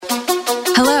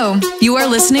You are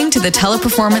listening to the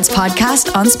Teleperformance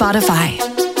Podcast on Spotify.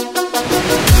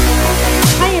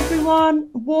 Hi everyone,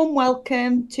 a warm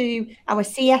welcome to our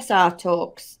CSR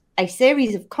Talks, a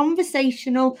series of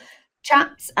conversational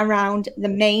chats around the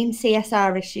main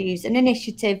CSR issues and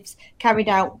initiatives carried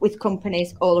out with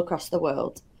companies all across the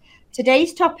world.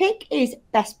 Today's topic is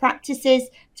best practices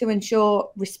to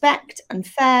ensure respect and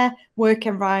fair work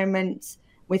environments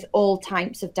with all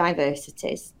types of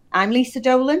diversities. I'm Lisa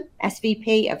Dolan,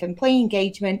 SVP of Employee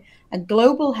Engagement and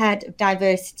Global Head of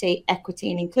Diversity,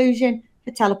 Equity and Inclusion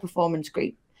for Teleperformance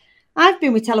Group. I've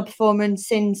been with Teleperformance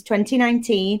since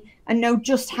 2019 and know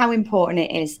just how important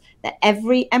it is that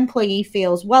every employee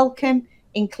feels welcome,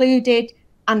 included,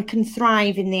 and can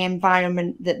thrive in the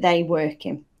environment that they work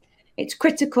in. It's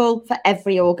critical for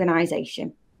every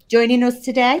organisation. Joining us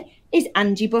today is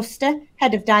Angie Buster,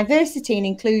 Head of Diversity and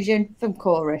Inclusion from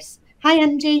Chorus. Hi,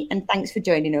 Angie, and thanks for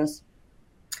joining us.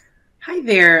 Hi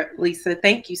there, Lisa.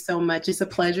 Thank you so much. It's a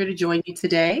pleasure to join you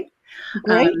today.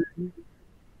 Great.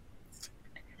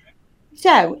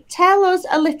 So tell us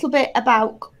a little bit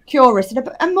about Chorus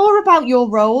and more about your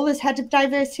role as Head of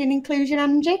Diversity and Inclusion,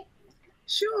 Angie.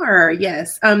 Sure,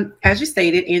 yes. As you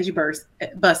stated, Angie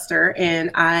Buster, and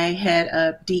I head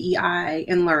up DEI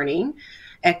and learning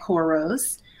at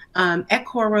Chorus. At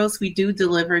Chorus, we do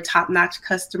deliver top-notch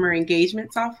customer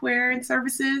engagement software and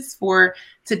services for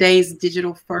today's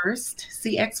digital-first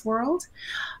CX world.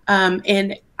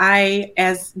 And I,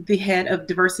 as the head of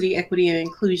diversity, equity, and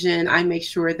inclusion, I make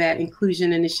sure that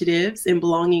inclusion initiatives and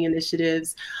belonging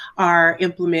initiatives are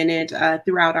implemented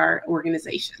throughout our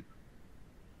organization.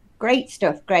 Great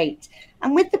stuff, great.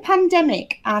 And with the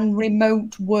pandemic and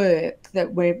remote work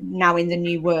that we're now in the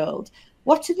new world,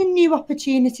 what are the new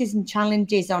opportunities and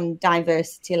challenges on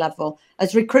diversity level,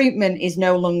 as recruitment is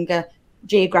no longer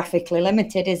geographically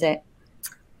limited, is it?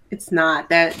 It's not.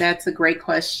 That's a great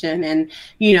question. And,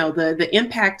 you know, the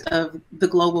impact of the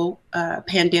global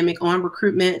pandemic on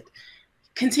recruitment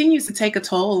continues to take a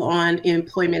toll on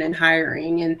employment and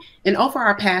hiring. And over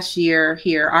our past year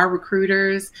here, our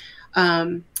recruiters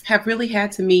have really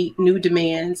had to meet new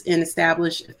demands and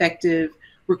establish effective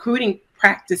recruiting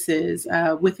practices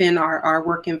within our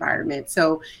work environment.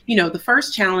 So, you know, the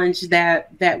first challenge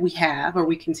that we have, or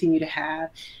we continue to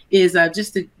have, is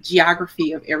just the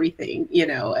geography of everything.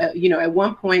 At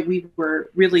one point we were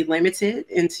really limited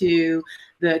into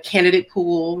the candidate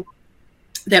pool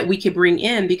that we could bring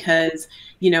in because,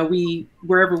 you know,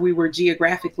 wherever we were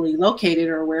geographically located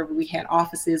or wherever we had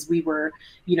offices, we were,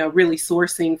 you know, really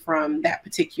sourcing from that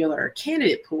particular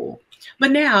candidate pool.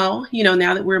 But now, you know,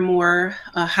 now that we're more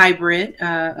hybrid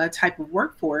type of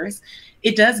workforce,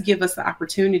 it does give us the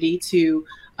opportunity to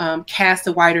cast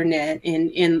a wider net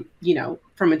in, you know,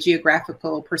 from a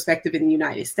geographical perspective in the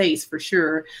United States, for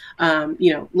sure,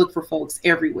 you know, look for folks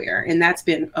everywhere. And that's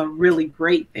been a really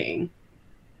great thing.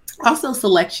 Also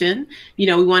selection, you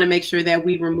know, we want to make sure that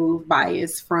we remove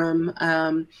bias from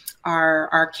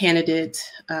our candidate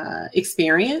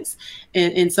experience.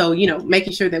 And so, you know,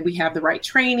 making sure that we have the right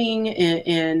training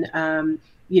and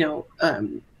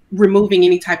removing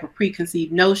any type of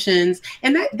preconceived notions.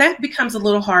 And that becomes a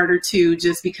little harder too,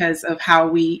 just because of how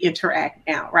we interact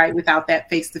now, right? Without that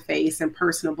face-to-face and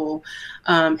personable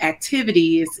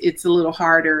activities, it's a little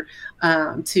harder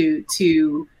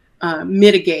to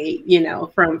mitigate, you know,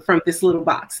 from this little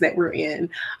box that we're in.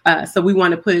 So we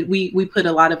want to we put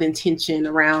a lot of intention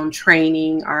around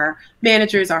training our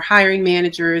managers, our hiring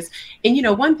managers. And, you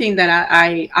know, one thing that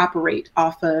I operate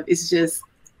off of is just,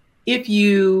 if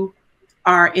you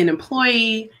are an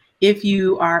employee, if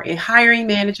you are a hiring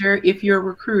manager, if you're a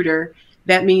recruiter,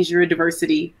 that means you're a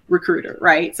diversity recruiter,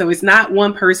 right? So it's not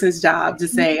one person's job to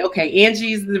say, okay,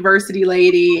 Angie's the diversity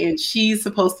lady and she's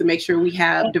supposed to make sure we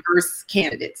have diverse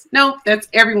candidates. No, that's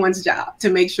everyone's job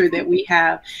to make sure that we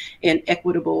have an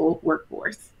equitable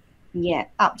workforce. Yeah,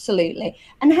 absolutely.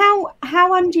 And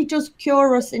how Angie, does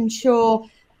Chorus ensure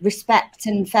respect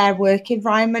and fair work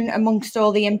environment amongst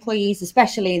all the employees,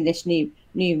 especially in this new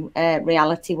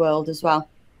reality world as well?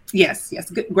 Yes,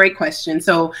 great question.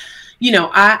 So, you know,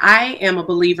 I am a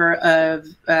believer of,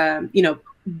 you know,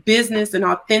 business and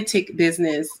authentic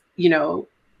business, you know,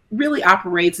 really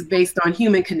operates based on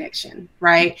human connection,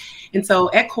 right? And so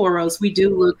at Chorus, we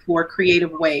do look for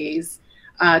creative ways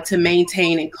to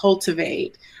maintain and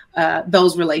cultivate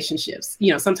those relationships.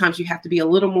 You know, sometimes you have to be a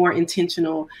little more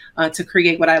intentional to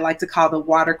create what I like to call the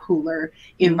water cooler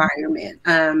environment.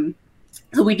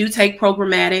 So we do take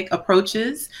programmatic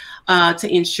approaches to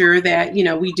ensure that, you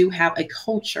know, we do have a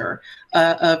culture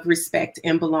of respect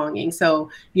and belonging. So,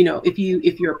 you know, if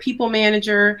you're a people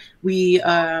manager, we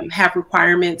have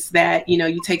requirements that, you know,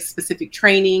 you take specific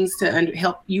trainings to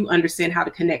help you understand how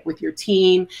to connect with your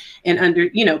team and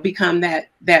become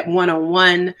that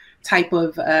one-on-one type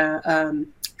of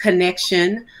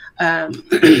connection.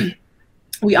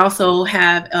 We also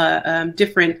have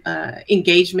different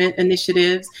engagement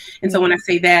initiatives. And so when I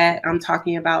say that, I'm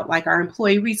talking about like our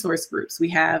employee resource groups. We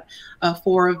have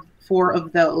four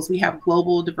of those. We have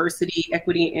global diversity,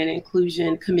 equity, and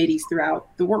inclusion committees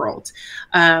throughout the world.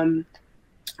 Our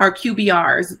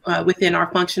QBRs within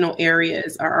our functional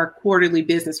areas are our quarterly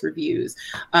business reviews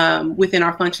within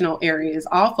our functional areas,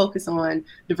 all focus on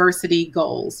diversity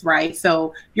goals, right?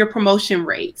 So your promotion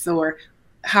rates, or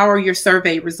how are your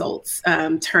survey results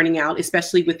turning out,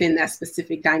 especially within that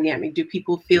specific dynamic? Do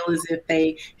people feel as if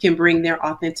they can bring their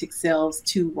authentic selves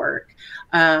to work?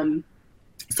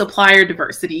 Supplier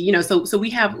diversity, you know, so we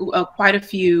have quite a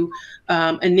few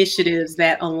initiatives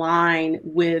that align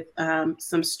with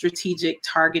some strategic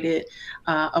targeted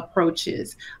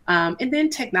approaches. And then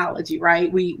technology, right?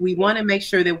 We want to make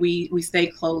sure that we stay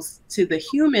close to the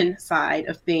human side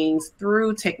of things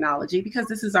through technology, because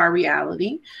this is our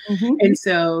reality. Mm-hmm. And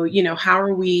so, you know, how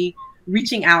are we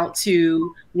reaching out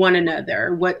to one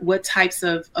another? What types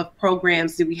of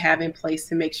programs do we have in place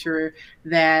to make sure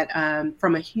that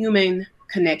from a human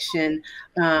connection,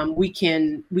 we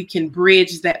can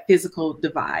bridge that physical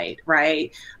divide,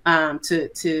 right?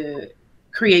 To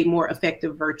create more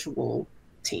effective virtual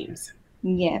teams.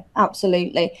 Yeah,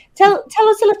 absolutely. Tell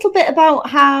us a little bit about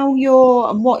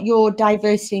what your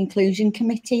diversity inclusion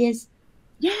committee is.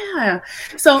 Yeah.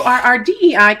 So our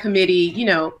DEI committee, you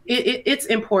know, it's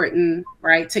important,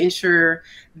 right, to ensure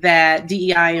that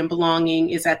DEI and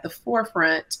belonging is at the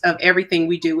forefront of everything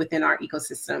we do within our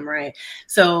ecosystem, right?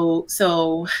 So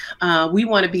we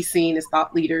want to be seen as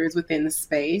thought leaders within the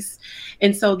space.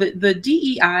 And so the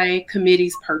DEI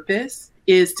committee's purpose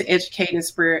is to educate and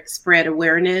spread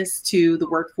awareness to the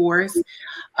workforce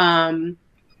on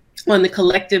the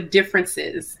collective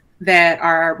differences that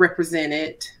are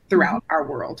represented throughout our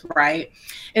world, right?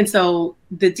 And so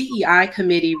the DEI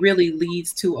committee really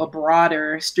leads to a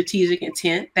broader strategic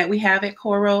intent that we have at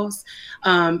Khoros,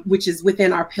 which is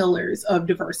within our pillars of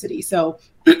diversity. So,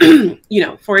 you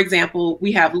know, for example,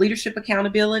 we have leadership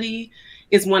accountability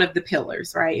is one of the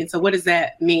pillars, right? And so what does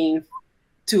that mean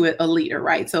to a leader,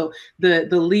 right? So the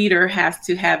leader has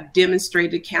to have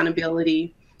demonstrated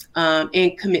accountability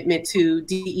and commitment to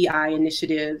DEI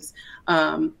initiatives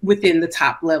within the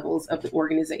top levels of the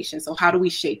organization. So how do we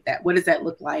shape that? What does that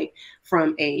look like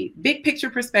from a big picture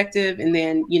perspective? And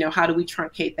then, you know, how do we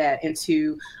truncate that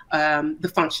into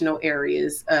the functional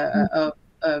areas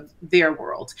of their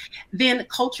world? Then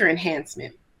culture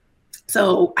enhancement.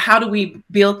 So how do we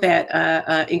build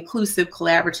that inclusive,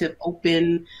 collaborative,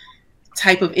 open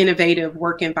type of innovative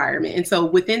work environment? And so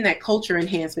within that culture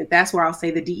enhancement, that's where I'll say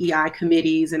the DEI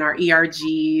committees and our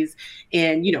ERGs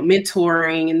and, you know,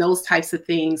 mentoring and those types of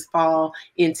things fall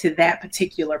into that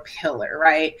particular pillar,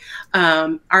 right?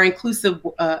 Our inclusive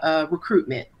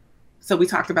recruitment. So we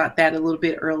talked about that a little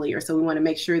bit earlier. So we want to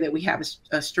make sure that we have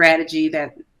a strategy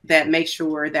that makes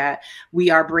sure that we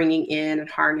are bringing in and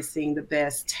harnessing the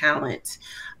best talent.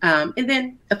 And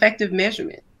then effective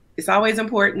measurement. It's always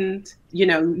important, you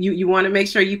know, you want to make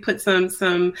sure you put some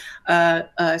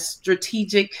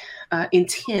strategic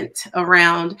intent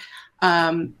around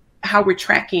how we're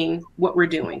tracking what we're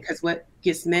doing, because what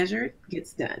gets measured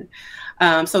gets done.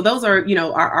 So those are, you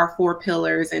know, our four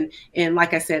pillars. And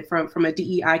like I said, from a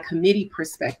DEI committee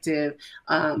perspective,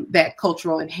 that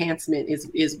cultural enhancement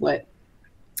is what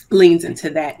leans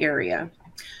into that area.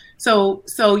 So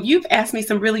you've asked me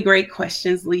some really great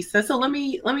questions, Lisa. So let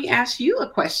me ask you a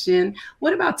question.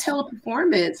 What about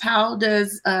teleperformance? How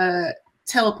does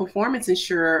teleperformance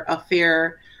ensure a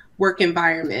fair work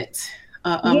environment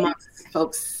amongst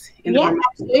folks in the remote?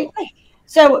 Absolutely.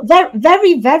 So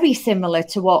very, very similar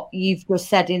to what you've just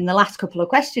said in the last couple of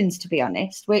questions, to be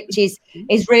honest, which is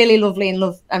really lovely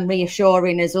and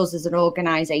reassuring as us as an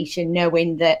organisation,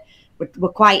 knowing that we're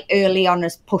quite early on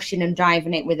as pushing and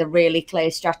driving it with a really clear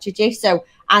strategy. So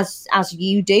as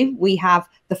you do, we have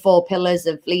the four pillars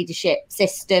of leadership,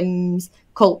 systems,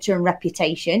 culture and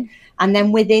reputation. And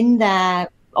then within there,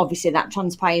 obviously that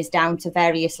transpires down to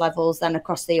various levels then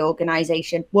across the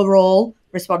organisation. We're all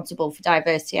responsible for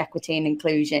diversity, equity and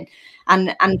inclusion.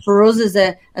 And for us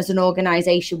as an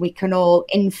organisation, we can all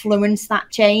influence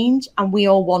that change, and we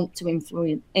all want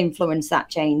to influence that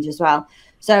change as well.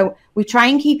 So we try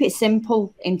and keep it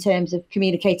simple in terms of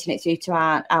communicating it through to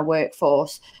our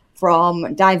workforce.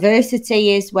 From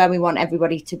diversity is where we want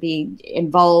everybody to be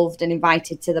involved and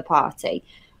invited to the party.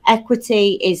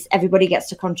 Equity is everybody gets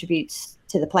to contribute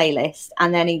to the playlist.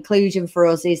 And then inclusion for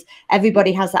us is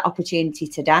everybody has that opportunity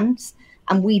to dance.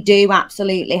 And we do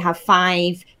absolutely have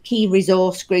 5 key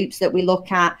resource groups that we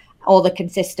look at, all the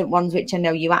consistent ones, which I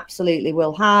know you absolutely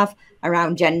will have,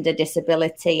 around gender,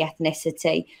 disability,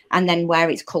 ethnicity, and then where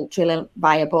it's culturally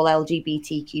viable,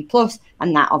 LGBTQ+,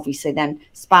 and that obviously then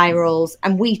spirals.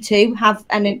 And we too have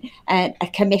a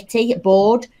committee, a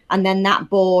board, and then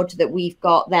that board that we've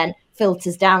got then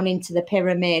filters down into the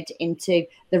pyramid, into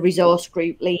the resource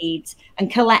group leads,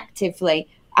 and collectively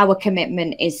our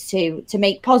commitment is to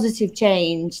make positive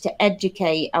change, to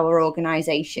educate our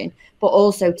organisation, but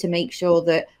also to make sure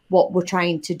that what we're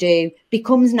trying to do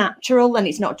becomes natural, and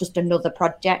it's not just another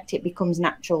project, it becomes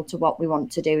natural to what we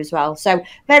want to do as well. So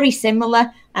very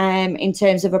similar in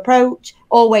terms of approach,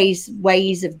 always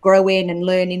ways of growing and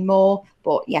learning more,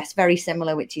 but yes, very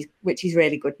similar, which is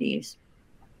really good news.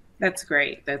 That's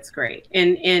great. That's great.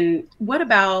 And what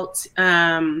about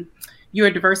your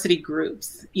diversity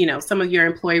groups, some of your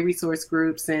employee resource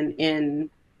groups and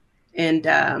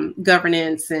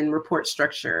governance and report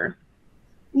structure?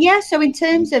 Yeah, so in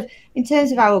terms of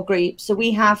our group, so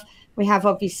we have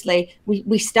obviously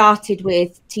we started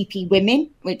with TP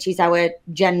Women, which is our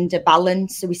gender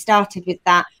balance. So we started with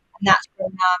that, and that's grown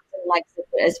arms and legs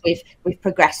as we've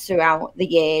progressed throughout the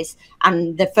years.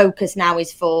 And the focus now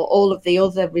is for all of the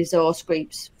other resource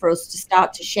groups for us to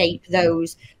start to shape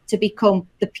those to become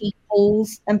the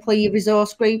people's employee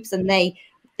resource groups, and they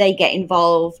get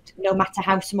involved no matter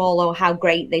how small or how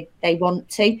great they want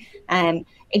to.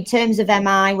 In terms of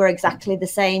MI, we're exactly the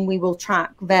same. We will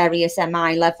track various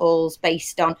MI levels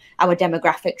based on our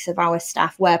demographics of our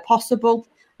staff where possible.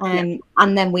 And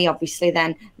then we obviously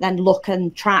then look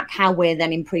and track how we're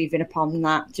then improving upon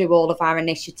that through all of our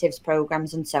initiatives,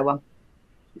 programs, and so on.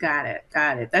 Got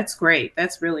it. That's great.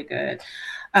 That's really good.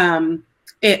 And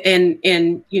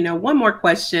one more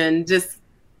question, just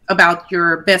about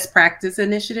your best practice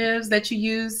initiatives that you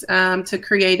use to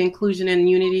create inclusion and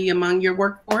unity among your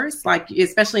workforce, like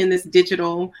especially in this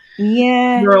digital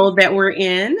world that we're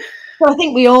in. Well, I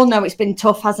think we all know it's been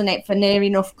tough, hasn't it, for near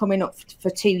enough coming up for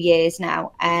 2 years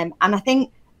now. And I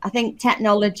think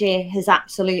technology has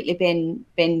absolutely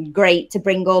been great to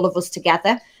bring all of us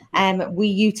together. We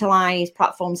utilise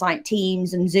platforms like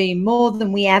Teams and Zoom more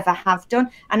than we ever have done.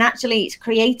 And actually, it's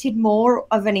created more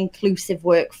of an inclusive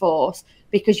workforce,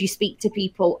 because you speak to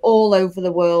people all over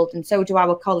the world, and so do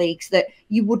our colleagues that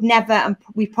you would never, and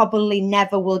we probably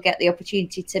never will get the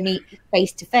opportunity to meet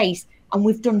face to face. And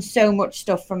we've done so much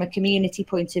stuff from a community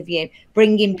point of view,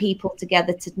 bringing people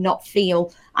together to not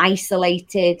feel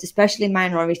isolated, especially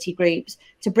minority groups,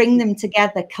 to bring them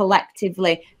together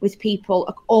collectively with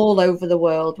people all over the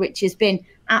world, which has been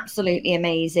absolutely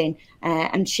amazing.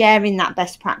 And sharing that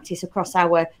best practice across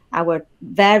our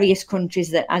various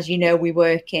countries that, as you know, we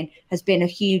work in, has been a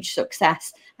huge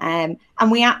success. And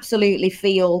we absolutely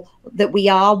feel that we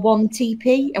are one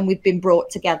TP, and we've been brought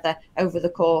together over the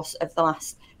course of the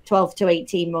last 12 to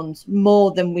 18 months,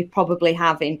 more than we probably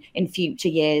have in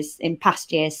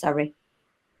past years, sorry.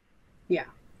 Yeah,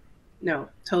 no,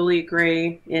 totally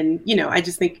agree. And, I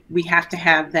just think we have to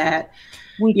have that,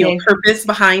 purpose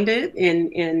behind it,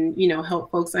 and,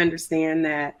 help folks understand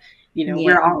that,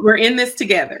 we're in this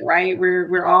together, right?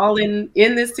 We're all in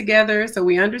this together. So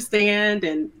we understand,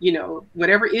 and,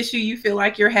 whatever issue you feel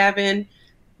like you're having,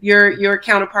 your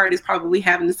counterpart is probably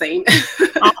having the same,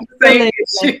 same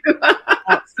issue.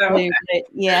 Absolutely.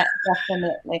 Yeah,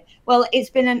 definitely. Well, it's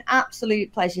been an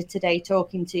absolute pleasure today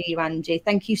talking to you, Angie.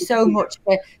 Thank you so much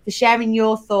for sharing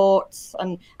your thoughts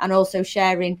and also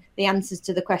sharing the answers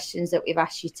to the questions that we've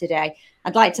asked you today.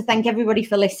 I'd like to thank everybody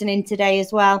for listening today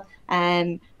as well.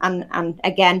 And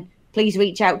again, please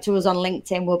reach out to us on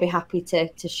LinkedIn. We'll be happy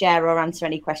to share or answer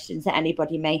any questions that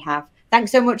anybody may have.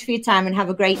 Thanks so much for your time, and have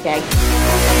a great day.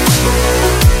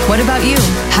 What about you?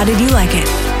 How did you like it?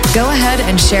 Go ahead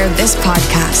and share this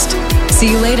podcast. See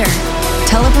you later.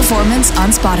 Teleperformance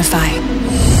on Spotify.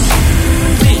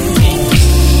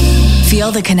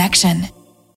 Feel the connection.